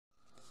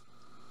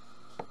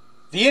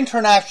The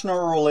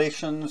international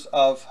relations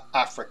of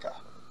Africa.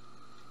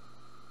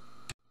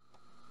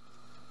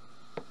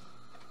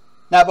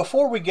 Now,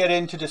 before we get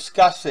into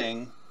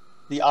discussing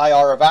the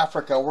IR of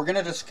Africa, we're going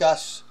to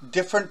discuss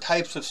different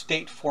types of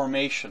state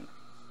formation,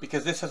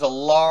 because this has a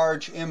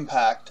large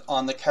impact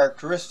on the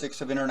characteristics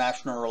of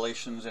international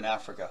relations in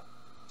Africa.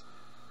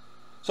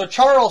 So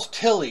Charles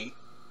Tilly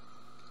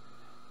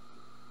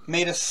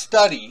made a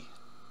study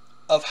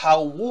of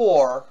how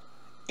war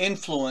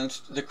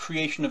influenced the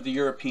creation of the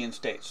European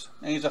states.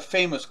 And he has a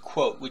famous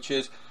quote, which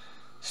is,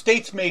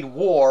 "States made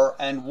war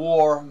and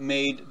war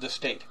made the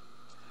state."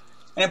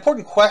 An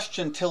important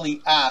question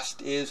Tilly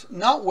asked is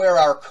not where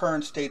our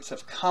current states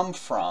have come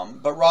from,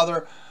 but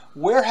rather,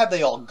 where have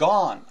they all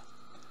gone?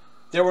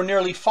 There were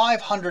nearly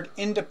 500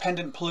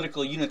 independent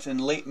political units in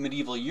late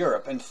medieval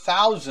Europe and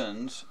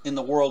thousands in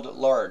the world at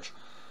large.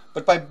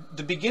 But by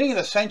the beginning of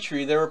the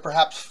century, there were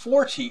perhaps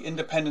 40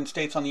 independent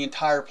states on the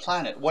entire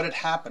planet. What had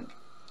happened?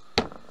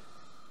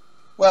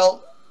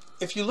 Well,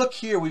 if you look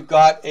here, we've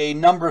got a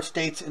number of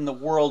states in the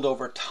world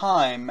over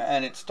time,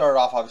 and it started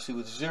off obviously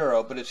with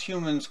 0, but as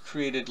humans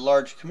created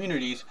large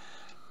communities,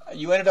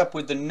 you ended up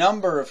with the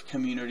number of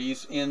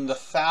communities in the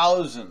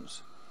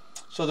thousands.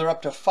 So they're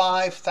up to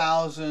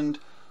 5,000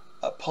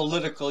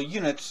 political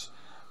units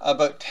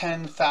about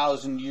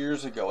 10,000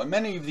 years ago, and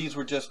many of these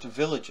were just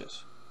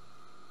villages.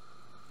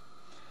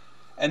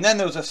 And then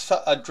there was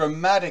a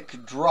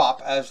dramatic drop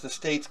as the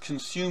states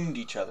consumed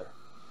each other.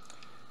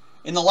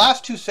 In the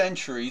last 2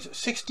 centuries,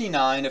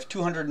 69 of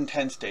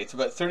 210 states,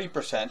 about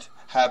 30%,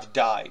 have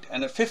died,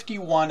 and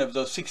 51 of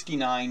those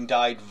 69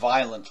 died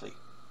violently.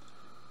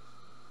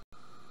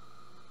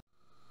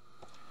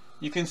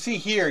 You can see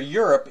here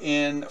Europe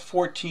in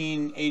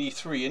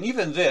 1483, and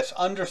even this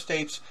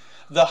understates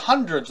the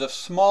hundreds of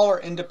smaller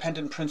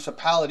independent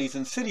principalities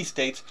and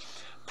city-states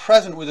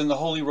present within the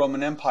Holy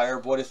Roman Empire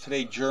of what is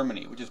today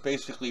Germany, which is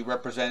basically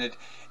represented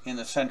in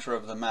the center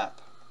of the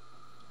map.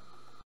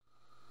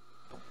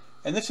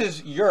 And this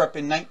is Europe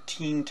in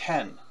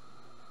 1910.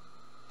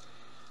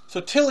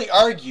 So Tilly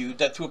argued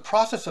that through a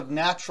process of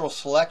natural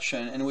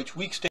selection in which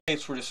weak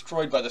states were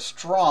destroyed by the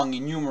strong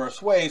in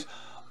numerous ways,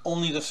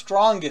 only the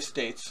strongest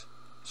states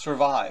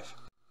survive.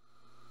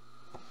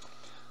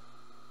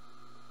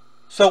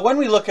 So when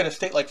we look at a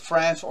state like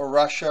France or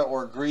Russia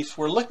or Greece,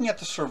 we're looking at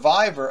the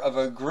survivor of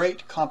a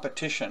great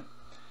competition.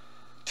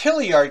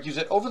 Tilly argues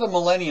that over the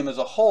millennium as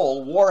a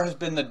whole, war has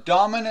been the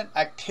dominant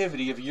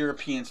activity of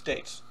European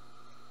states.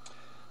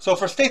 So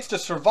for states to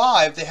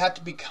survive, they had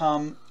to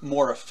become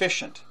more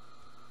efficient.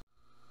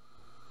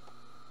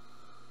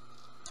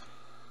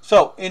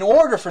 So in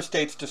order for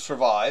states to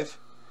survive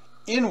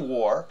in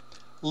war,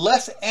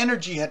 less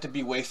energy had to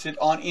be wasted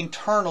on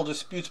internal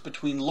disputes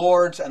between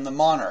lords and the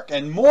monarch,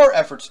 and more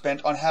effort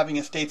spent on having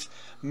a state's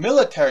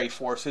military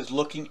forces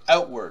looking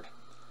outward.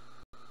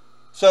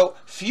 So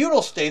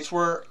feudal states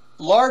were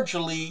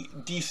largely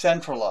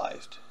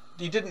decentralized.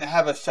 You didn't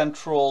have a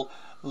central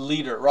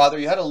leader. Rather,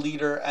 you had a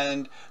leader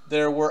and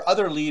there were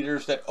other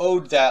leaders that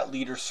owed that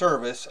leader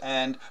service,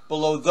 and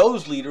below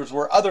those leaders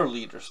were other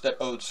leaders that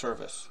owed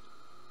service.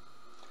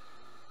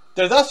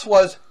 There thus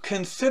was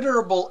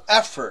considerable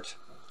effort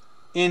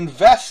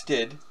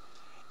invested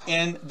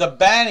in the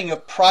banning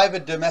of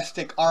private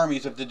domestic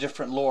armies of the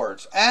different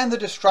lords and the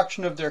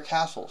destruction of their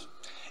castles.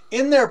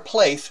 In their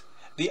place,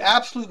 the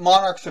absolute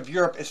monarchs of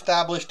Europe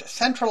established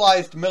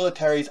centralized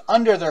militaries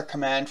under their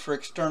command for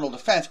external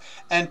defense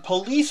and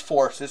police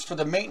forces for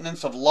the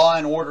maintenance of law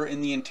and order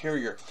in the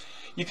interior.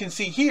 You can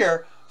see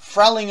here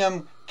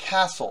Framlingham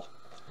Castle,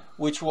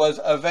 which was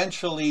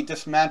eventually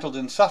dismantled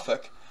in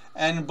Suffolk,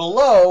 and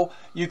below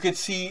you could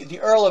see the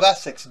Earl of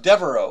Essex,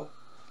 Devereux,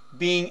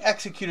 being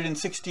executed in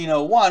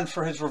 1601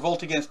 for his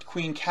revolt against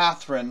Queen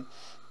Catherine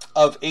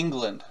of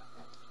England.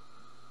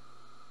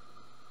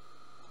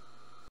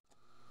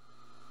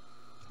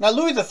 Now,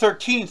 Louis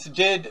XIII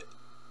did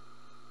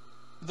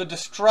the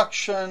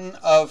destruction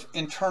of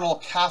internal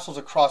castles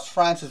across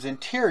France's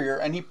interior,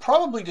 and he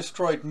probably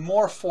destroyed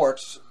more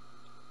forts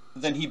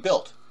than he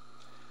built.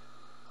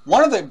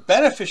 One of the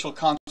beneficial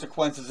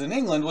consequences in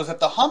England was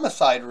that the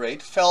homicide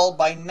rate fell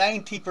by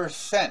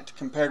 90%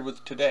 compared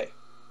with today.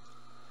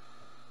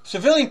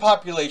 Civilian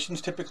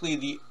populations, typically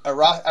the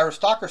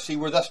aristocracy,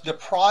 were thus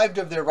deprived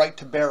of their right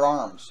to bear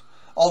arms.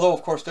 Although,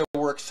 of course, there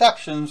were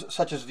exceptions,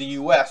 such as the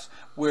US,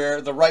 where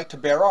the right to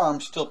bear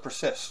arms still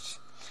persists.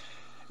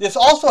 This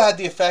also had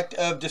the effect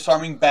of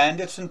disarming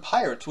bandits and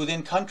pirates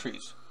within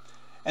countries.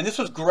 And this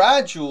was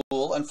gradual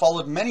and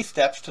followed many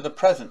steps to the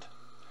present.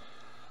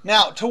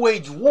 Now, to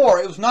wage war,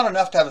 it was not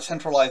enough to have a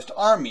centralized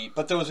army,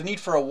 but there was a need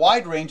for a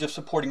wide range of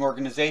supporting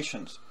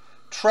organizations,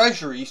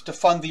 treasuries to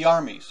fund the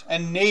armies,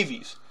 and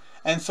navies,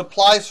 and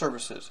supply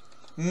services,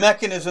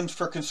 mechanisms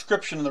for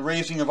conscription and the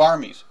raising of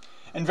armies,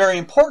 and very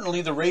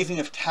importantly, the raising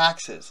of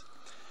taxes.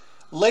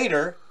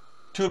 Later,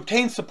 to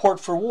obtain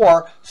support for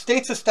war,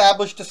 states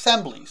established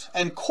assemblies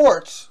and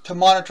courts to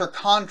monitor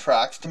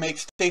contracts to make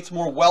states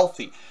more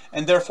wealthy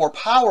and therefore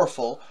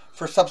powerful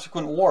for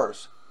subsequent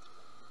wars.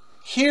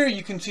 Here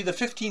you can see the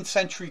 15th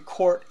century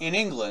court in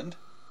England,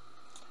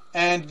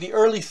 and the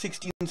early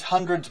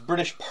 1600s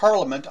British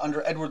Parliament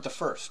under Edward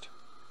I.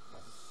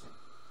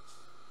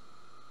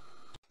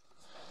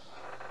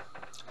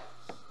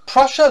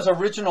 Prussia's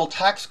original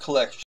tax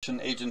collection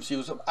agency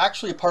was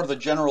actually a part of the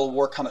General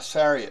War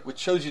Commissariat, which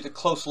shows you the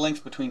close links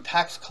between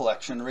tax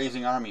collection and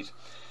raising armies.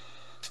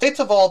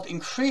 States evolved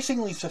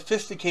increasingly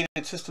sophisticated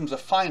systems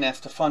of finance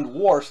to fund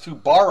wars through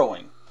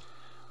borrowing.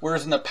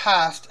 Whereas in the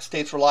past,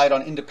 states relied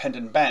on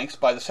independent banks,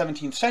 by the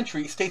 17th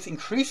century, states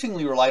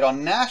increasingly relied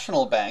on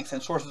national banks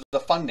and sources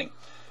of funding.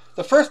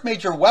 The first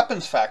major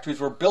weapons factories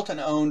were built and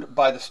owned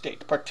by the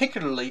state,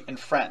 particularly in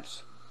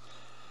France.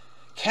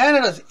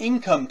 Canada's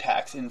income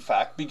tax, in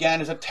fact, began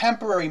as a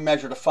temporary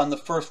measure to fund the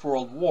First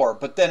World War,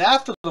 but then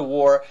after the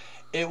war,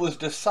 it was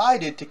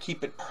decided to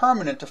keep it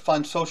permanent to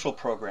fund social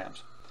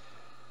programs.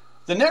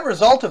 The net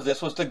result of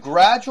this was the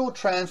gradual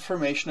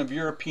transformation of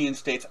European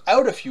states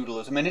out of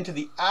feudalism and into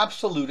the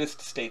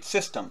absolutist state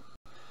system.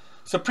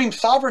 Supreme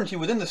sovereignty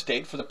within the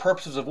state for the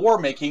purposes of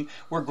war-making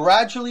were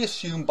gradually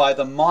assumed by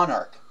the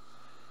monarch.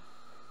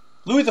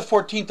 Louis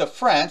XIV of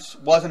France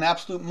was an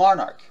absolute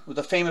monarch, with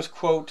the famous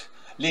quote,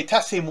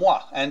 "L'État c'est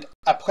moi, and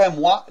après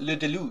moi le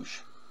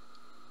déluge."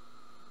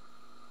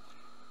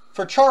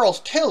 For Charles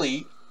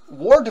Tilly,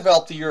 war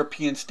developed the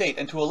European state,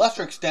 and to a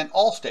lesser extent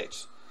all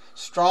states.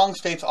 Strong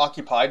states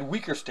occupied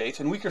weaker states,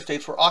 and weaker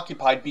states were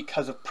occupied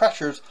because of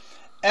pressures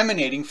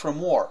emanating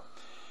from war.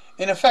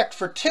 In effect,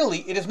 for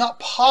Tilly, it is not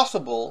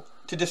possible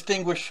to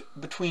distinguish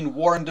between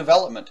war and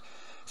development.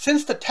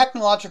 Since the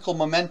technological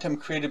momentum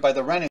created by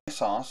the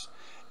Renaissance,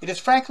 it is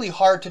frankly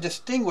hard to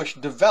distinguish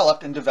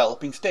developed and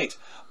developing states.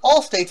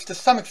 All states, to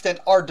some extent,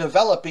 are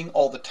developing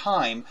all the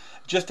time,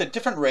 just at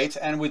different rates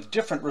and with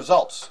different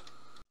results.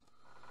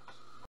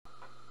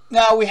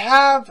 Now, we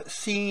have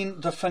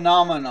seen the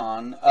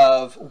phenomenon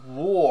of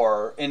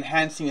war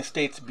enhancing a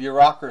state's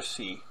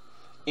bureaucracy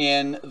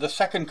in the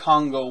Second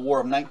Congo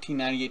War of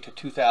 1998 to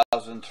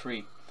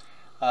 2003.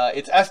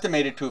 It's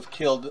estimated to have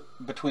killed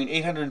between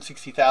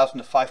 860,000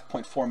 to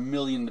 5.4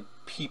 million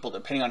people,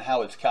 depending on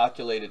how it's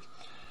calculated.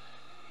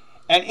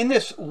 And in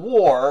this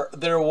war,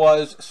 there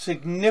was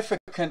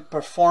significant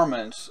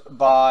performance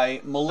by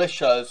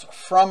militias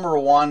from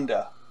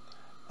Rwanda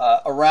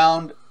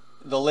around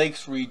the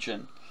Lakes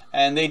region.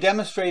 And they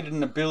demonstrated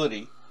an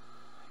ability,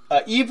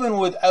 even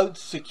without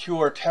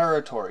secure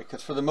territory,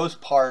 because for the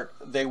most part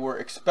they were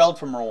expelled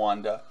from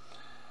Rwanda,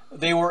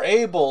 they were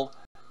able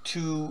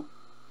to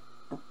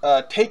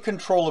take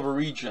control of a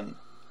region,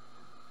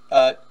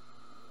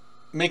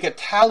 make a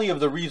tally of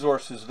the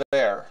resources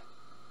there,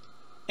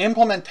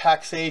 implement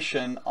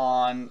taxation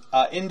on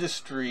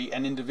industry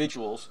and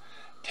individuals,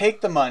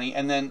 take the money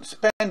and then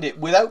spend it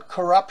without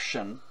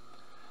corruption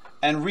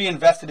and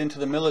reinvest it into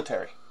the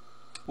military,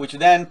 which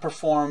then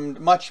performed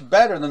much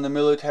better than the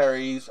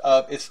militaries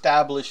of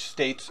established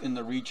states in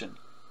the region.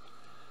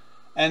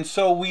 And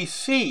so we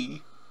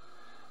see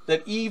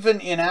that even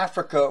in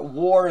Africa,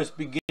 war is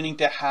beginning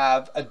to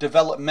have a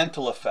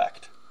developmental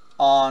effect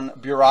on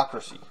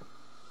bureaucracy.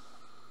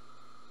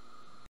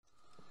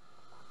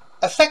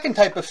 A second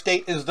type of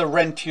state is the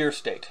rentier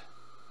state,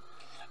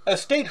 a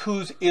state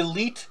whose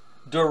elite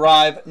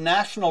derive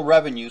national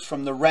revenues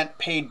from the rent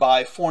paid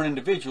by foreign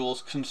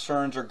individuals,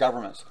 concerns, or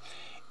governments.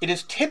 It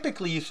is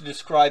typically used to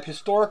describe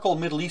historical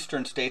Middle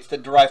Eastern states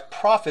that derive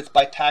profits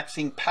by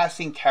taxing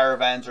passing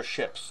caravans or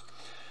ships,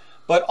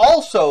 but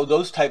also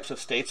those types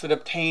of states that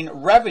obtain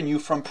revenue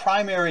from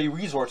primary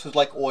resources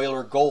like oil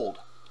or gold.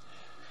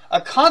 A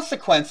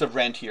consequence of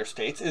rentier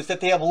states is that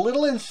they have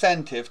little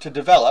incentive to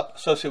develop,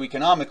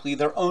 socioeconomically,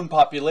 their own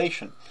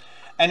population,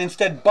 and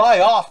instead buy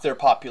off their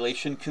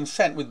population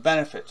consent with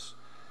benefits.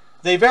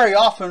 They very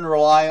often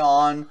rely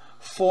on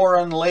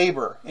foreign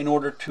labor in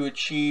order to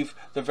achieve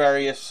the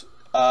various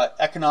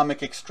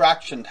economic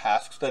extraction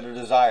tasks that are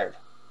desired.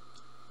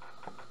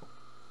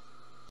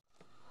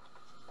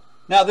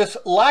 Now, this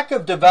lack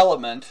of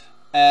development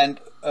and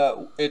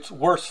its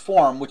worst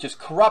form, which is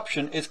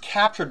corruption, is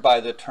captured by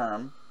the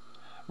term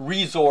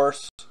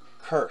resource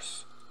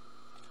curse.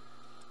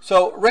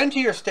 So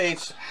rentier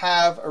states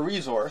have a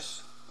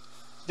resource.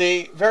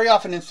 They very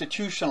often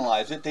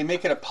institutionalize it. They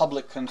make it a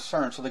public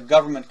concern, so the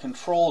government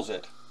controls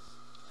it.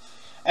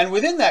 And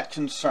within that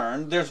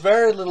concern, there's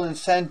very little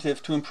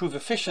incentive to improve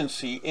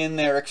efficiency in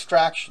their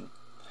extraction.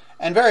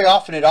 And very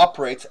often it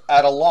operates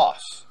at a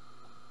loss.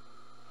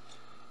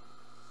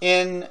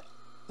 In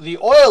the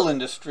oil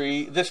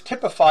industry, this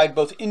typified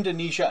both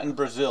Indonesia and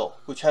Brazil,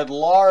 which had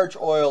large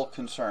oil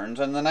concerns.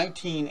 In the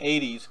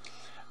 1980s,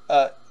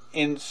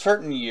 in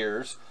certain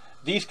years,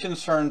 these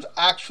concerns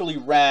actually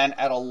ran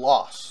at a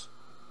loss,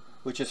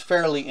 which is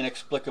fairly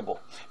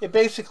inexplicable. It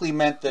basically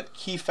meant that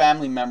key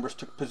family members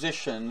took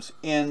positions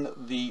in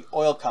the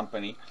oil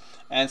company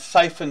and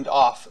siphoned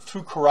off,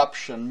 through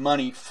corruption,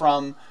 money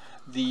from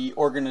the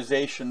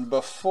organization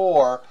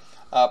before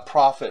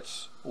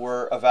profits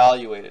were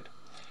evaluated.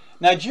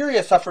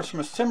 Nigeria suffers from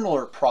a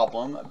similar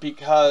problem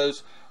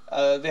because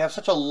they have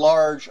such a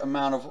large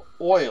amount of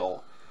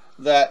oil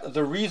that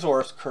the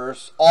resource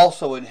curse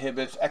also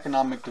inhibits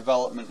economic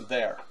development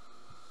there.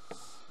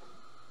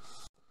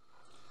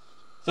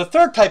 The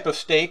third type of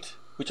state,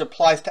 which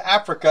applies to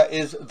Africa,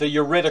 is the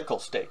juridical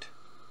state.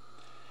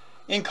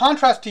 In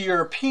contrast to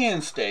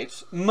European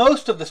states,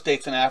 most of the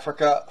states in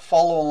Africa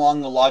follow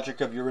along the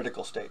logic of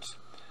juridical states.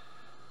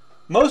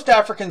 Most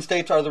African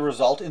states are the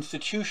result,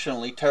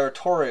 institutionally,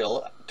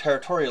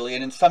 territorially,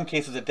 and in some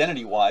cases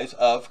identity-wise,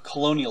 of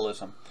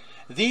colonialism.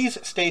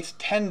 These states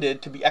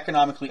tended to be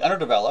economically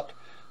underdeveloped,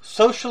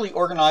 socially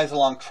organized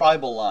along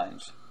tribal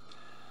lines.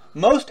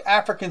 Most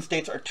African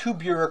states are too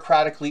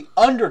bureaucratically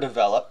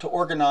underdeveloped to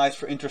organize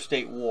for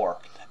interstate war,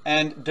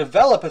 and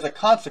develop as a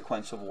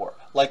consequence of war,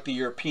 like the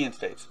European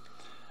states.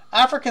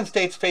 African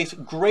states face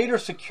greater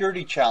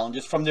security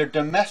challenges from their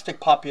domestic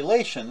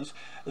populations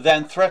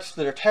than threats to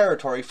their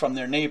territory from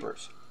their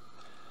neighbors.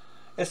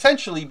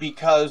 Essentially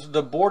because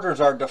the borders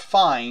are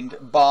defined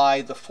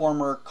by the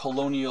former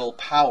colonial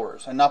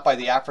powers and not by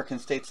the African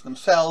states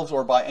themselves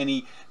or by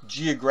any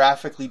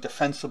geographically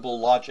defensible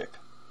logic.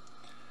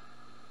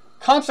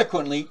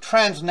 Consequently,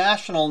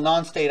 transnational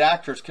non-state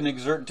actors can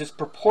exert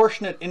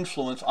disproportionate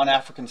influence on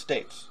African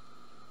states.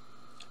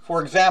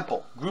 For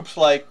example, groups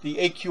like the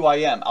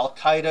AQIM,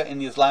 Al-Qaeda in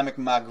the Islamic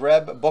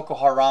Maghreb, Boko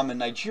Haram in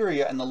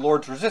Nigeria, and the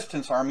Lord's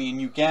Resistance Army in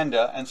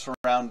Uganda and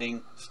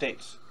surrounding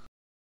states.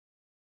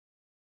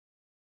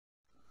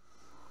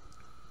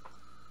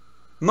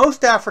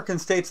 Most African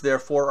states,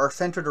 therefore, are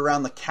centered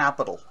around the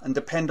capital and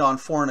depend on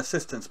foreign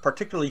assistance,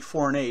 particularly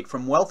foreign aid,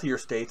 from wealthier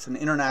states and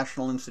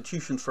international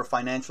institutions for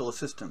financial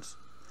assistance.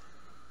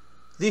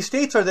 These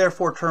states are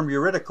therefore termed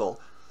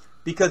juridical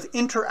because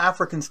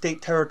inter-African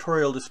state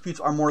territorial disputes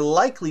are more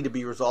likely to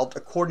be resolved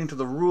according to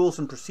the rules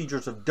and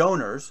procedures of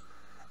donors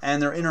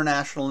and their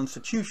international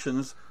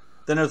institutions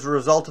than as a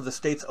result of the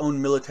state's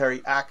own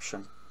military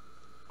action.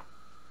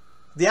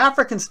 The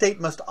African state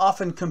must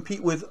often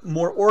compete with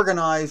more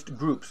organized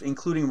groups,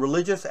 including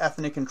religious,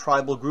 ethnic, and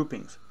tribal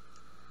groupings.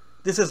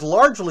 This is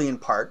largely in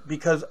part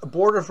because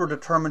borders were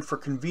determined for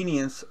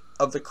convenience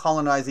of the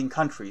colonizing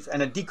countries,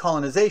 and at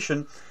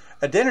decolonization,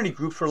 identity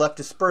groups were left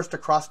dispersed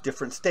across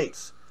different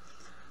states.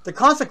 The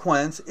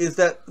consequence is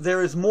that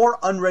there is more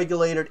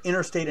unregulated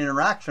interstate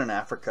interaction in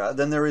Africa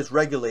than there is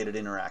regulated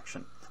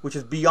interaction, which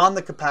is beyond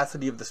the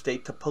capacity of the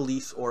state to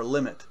police or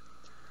limit.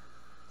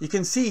 You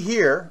can see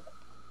here,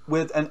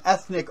 with an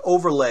ethnic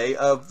overlay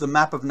of the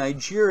map of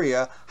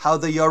Nigeria, how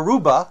the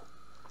Yoruba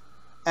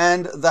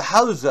and the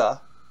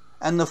Hausa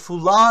and the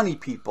Fulani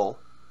people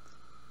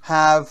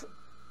have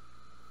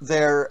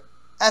their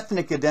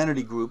ethnic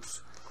identity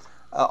groups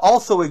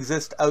also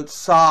exist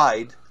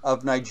outside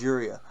of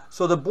Nigeria.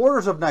 So the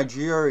borders of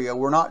Nigeria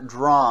were not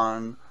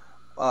drawn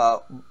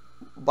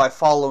by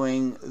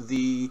following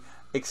the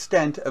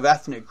extent of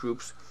ethnic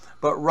groups,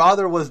 but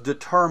rather was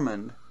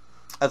determined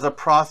as a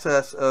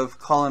process of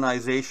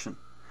colonization,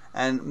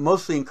 and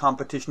mostly in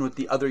competition with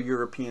the other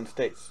European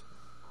states.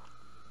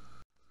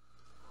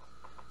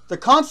 The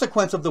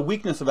consequence of the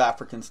weakness of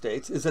African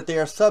states is that they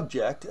are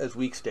subject, as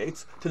weak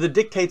states, to the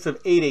dictates of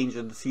aid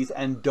agencies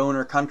and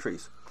donor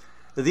countries.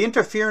 The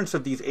interference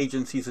of these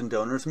agencies and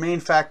donors may in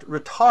fact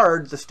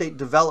retard the state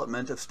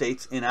development of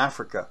states in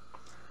Africa.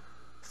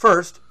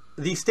 First,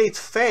 these states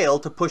fail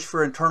to push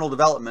for internal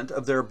development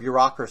of their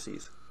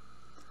bureaucracies.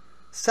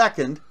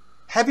 Second,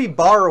 heavy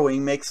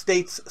borrowing makes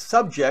states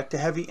subject to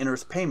heavy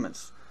interest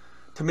payments,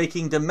 to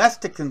making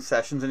domestic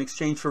concessions in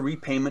exchange for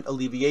repayment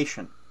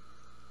alleviation.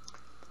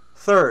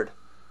 Third,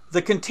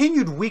 the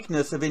continued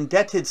weakness of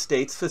indebted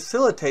states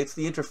facilitates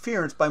the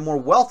interference by more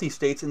wealthy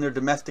states in their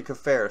domestic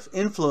affairs,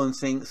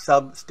 influencing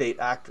sub-state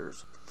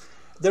actors.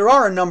 There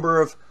are a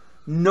number of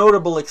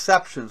notable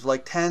exceptions,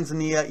 like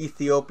Tanzania,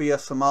 Ethiopia,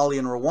 Somalia,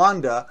 and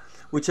Rwanda,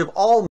 which have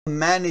all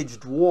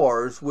managed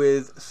wars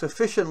with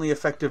sufficiently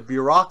effective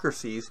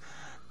bureaucracies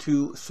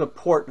to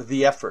support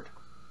the effort.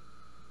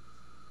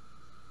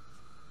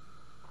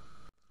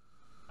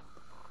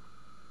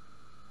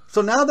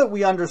 So now that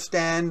we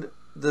understand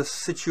the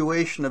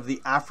situation of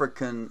the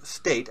African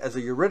state as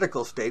a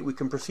juridical state, we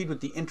can proceed with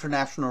the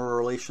international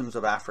relations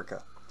of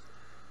Africa.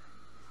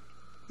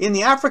 In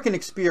the African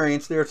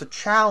experience, there is a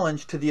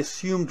challenge to the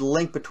assumed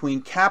link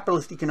between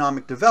capitalist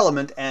economic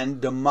development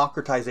and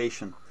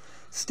democratization.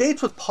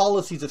 States with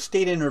policies of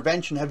state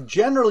intervention have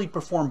generally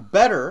performed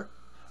better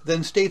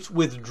than states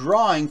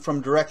withdrawing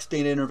from direct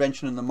state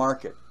intervention in the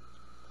market.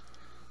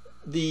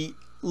 The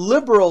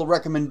liberal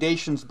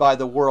recommendations by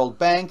the World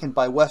Bank and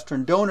by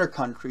Western donor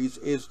countries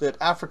is that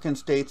African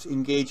states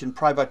engage in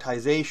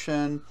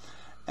privatization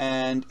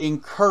and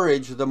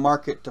encourage the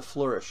market to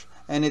flourish.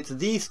 And it's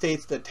these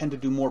states that tend to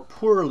do more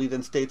poorly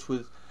than states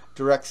with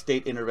direct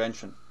state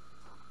intervention.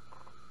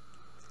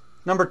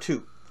 Number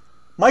 2,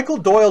 Michael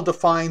Doyle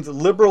defines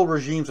liberal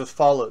regimes as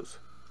follows: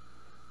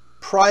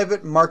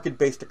 private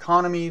market-based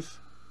economies,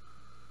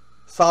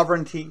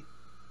 sovereignty,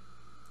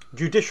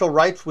 judicial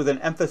rights with an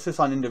emphasis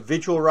on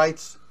individual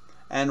rights,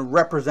 and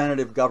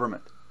representative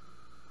government.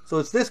 So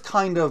it's this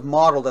kind of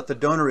model that the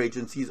donor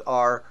agencies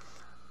are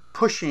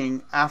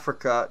pushing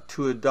Africa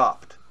to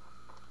adopt.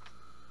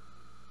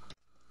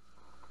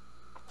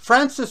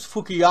 Francis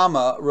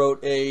Fukuyama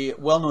wrote a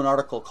well-known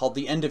article called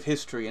The End of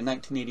History in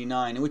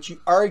 1989, in which he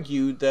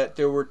argued that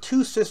there were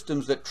two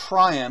systems that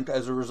triumphed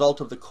as a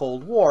result of the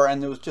Cold War,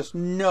 and there was just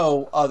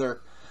no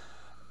other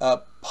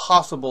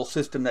possible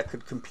system that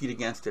could compete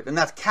against it. And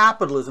that's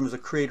capitalism as a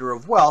creator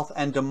of wealth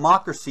and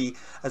democracy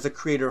as a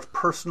creator of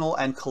personal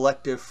and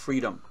collective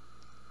freedom.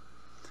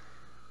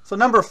 So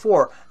number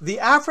 4, the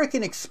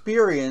African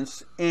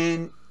experience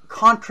in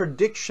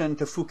contradiction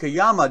to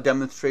Fukuyama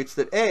demonstrates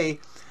that A,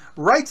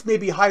 rights may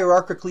be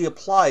hierarchically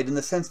applied in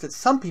the sense that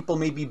some people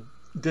may be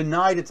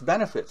denied its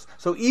benefits.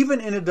 So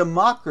even in a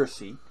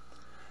democracy,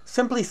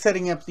 simply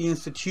setting up the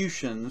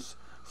institutions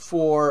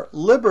for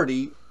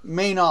liberty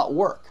may not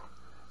work.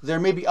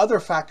 There may be other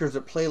factors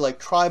at play like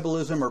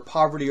tribalism or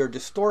poverty or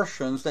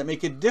distortions that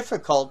make it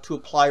difficult to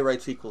apply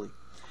rights equally.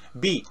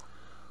 B,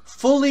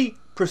 fully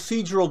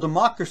procedural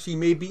democracy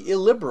may be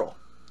illiberal.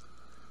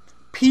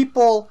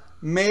 People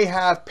may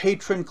have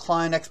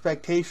patron-client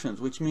expectations,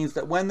 which means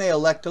that when they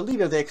elect a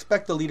leader, they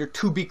expect the leader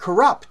to be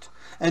corrupt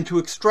and to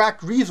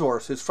extract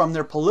resources from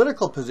their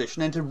political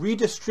position and to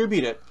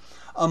redistribute it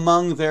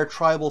among their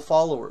tribal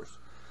followers.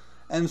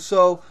 And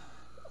so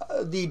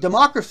the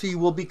democracy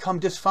will become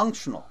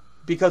dysfunctional,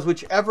 because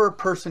whichever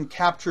person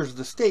captures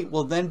the state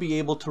will then be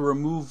able to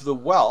remove the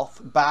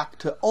wealth back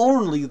to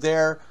only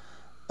their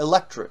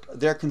electorate,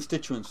 their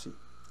constituency.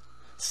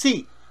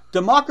 C,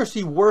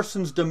 democracy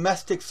worsens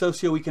domestic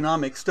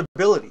socioeconomic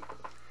stability.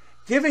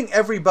 Giving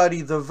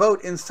everybody the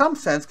vote in some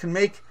sense can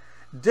make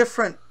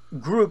different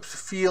groups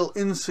feel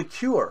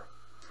insecure,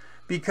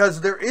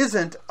 because there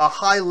isn't a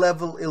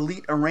high-level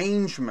elite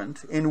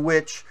arrangement in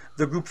which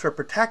the groups are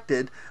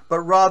protected, but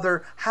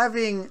rather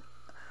having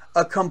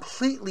a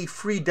completely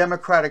free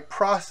democratic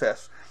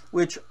process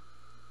which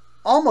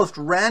almost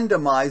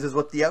randomizes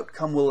what the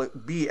outcome will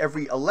be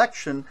every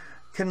election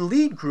can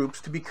lead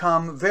groups to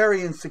become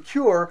very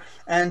insecure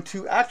and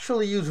to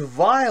actually use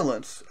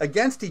violence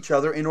against each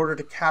other in order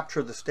to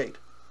capture the state.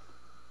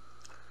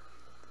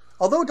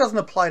 Although it doesn't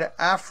apply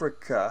to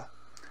Africa,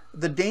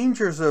 the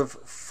dangers of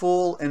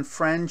full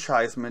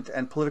enfranchisement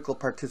and political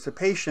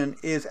participation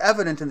is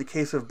evident in the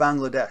case of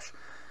Bangladesh.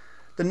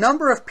 The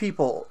number of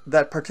people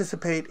that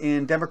participate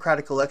in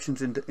democratic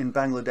elections in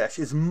Bangladesh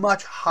is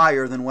much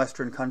higher than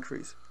Western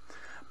countries.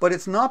 But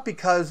it's not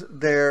because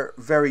they're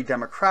very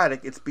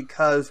democratic, it's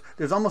because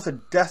there's almost a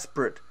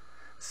desperate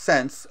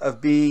sense of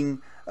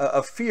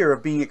fear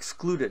of being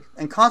excluded.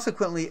 And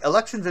consequently,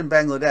 elections in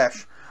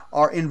Bangladesh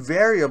are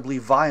invariably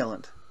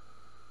violent.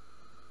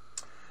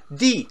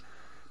 D,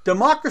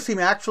 democracy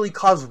may actually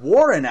cause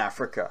war in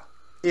Africa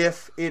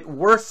if it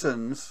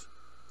worsens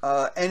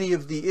any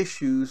of the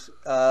issues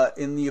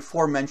in the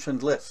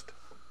aforementioned list.